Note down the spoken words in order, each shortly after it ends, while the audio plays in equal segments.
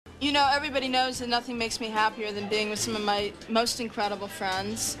You know, everybody knows that nothing makes me happier than being with some of my most incredible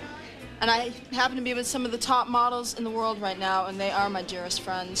friends. And I happen to be with some of the top models in the world right now, and they are my dearest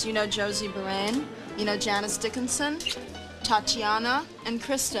friends. You know Josie Barain, you know Janice Dickinson, Tatiana, and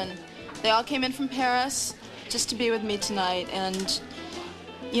Kristen. They all came in from Paris just to be with me tonight, and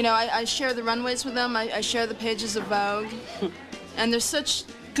you know, I share the runways with them, I share the pages of Vogue, and they're such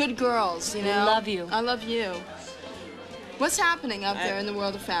good girls, you know? I love you. I love you. What's happening out there in the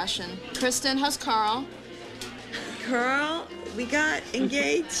world of fashion? Kristen, how's Carl? Carl, we got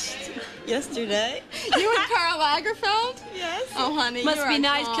engaged yesterday. You and Karl Lagerfeld? Yes. Oh, honey, Must you're be a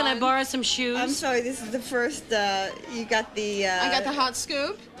nice. Can I con. borrow some shoes? I'm sorry, this is the first, you got the, I got the hot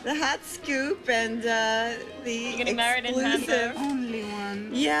scoop. the hot scoop and, the You're getting married in Hamburg? Only one.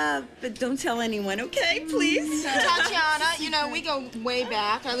 Yeah, but don't tell anyone, okay, please? Tatiana, you know, we go way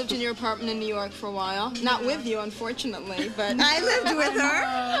back. I lived in your apartment in New York for a while. Not with you, unfortunately, but... I lived with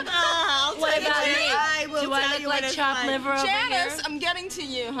her. What about me? I will Do I tell look you like what it's chopped liver over Janice, here? I'm getting to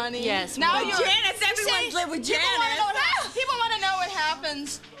you, honey. Yes, Now well. you're... Janice, everyone's See, lived with People want to know Janice. people want to know what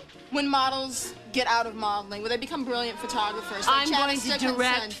happens when models get out of modeling, when they become brilliant photographers. Like I'm going Janice to Dickinson.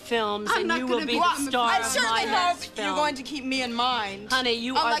 direct films, I'm and not you will gonna be be- the star I of my certainly hope next you're film. going to keep me in mind. Honey,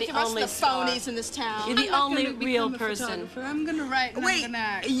 you are Unlike the the rest only of the star. phonies in this town. You're the I'm not only gonna real become a person. photographer. I'm gonna write and Wait, I'm gonna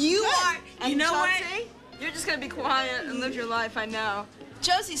act. you Good. are, you And know what? Chelsea, you're just gonna be quiet and live your life, I know.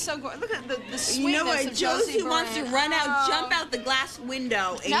 Josie's so good. Look at the sweetness You know what? of Josie Josie wants to Barain. run out, Oh. jump out the glass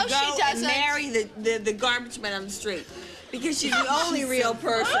window, and No, go she and doesn't. marry the garbage man on the street. Because she's the only real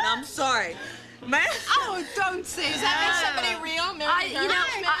person. I'm sorry. Man. Oh, don't say Does that that. make somebody real?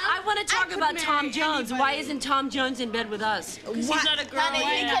 I want to talk could about Tom marry Jones. Why anybody. isn't Tom Jones in bed with us? He's not a girl. Honey,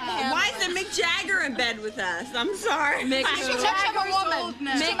 he couldn't handle Why it. isn't Mick Jagger in bed with us? I'm sorry. Mick, She's too much of a woman. old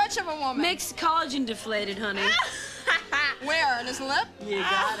now. She's too much of a woman. Mick's collagen deflated, honey. Where? In his lip? You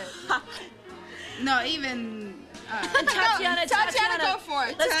got it. No, even. Tatiana, Tatiana, go for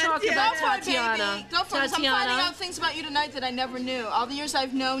it. Let's talk about Go for it, Tatiana. baby. Go for it. 'Cause I'm finding Tatiana. out things about you tonight that I never knew. All the years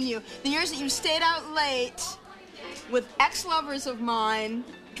I've known you, the years that you stayed out late with ex-lovers of mine,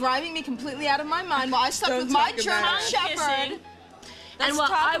 driving me completely out of my mind while I slept Don't with my talk about German it. Shepherd. And while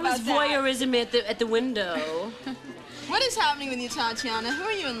talk I was about that. voyeurism at the window. What is happening with you, Tatiana? Who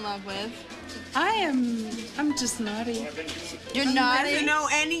are you in love with? I'm just naughty. You're Doesn't naughty. know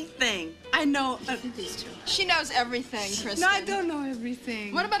anything. I know. She knows everything, Kristen. No, I don't know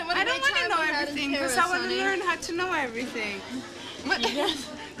everything. What about what I a don't great want to time know we had in everything because Paris, I want to honey. learn how to know everything. What?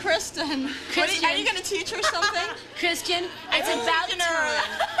 Kristen, are you going to teach her something? Christian, it's about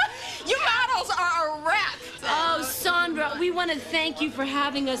time. You models are a wreck. Oh, Sandra, we want to thank you for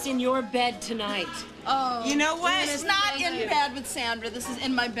having us in your bed tonight. Oh. You know what? This is not in bed with Sandra. This is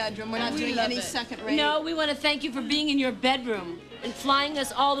in my bedroom. We're not doing love any it. second rate. No, we want to thank you for being in your bedroom and flying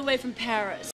us all the way from Paris.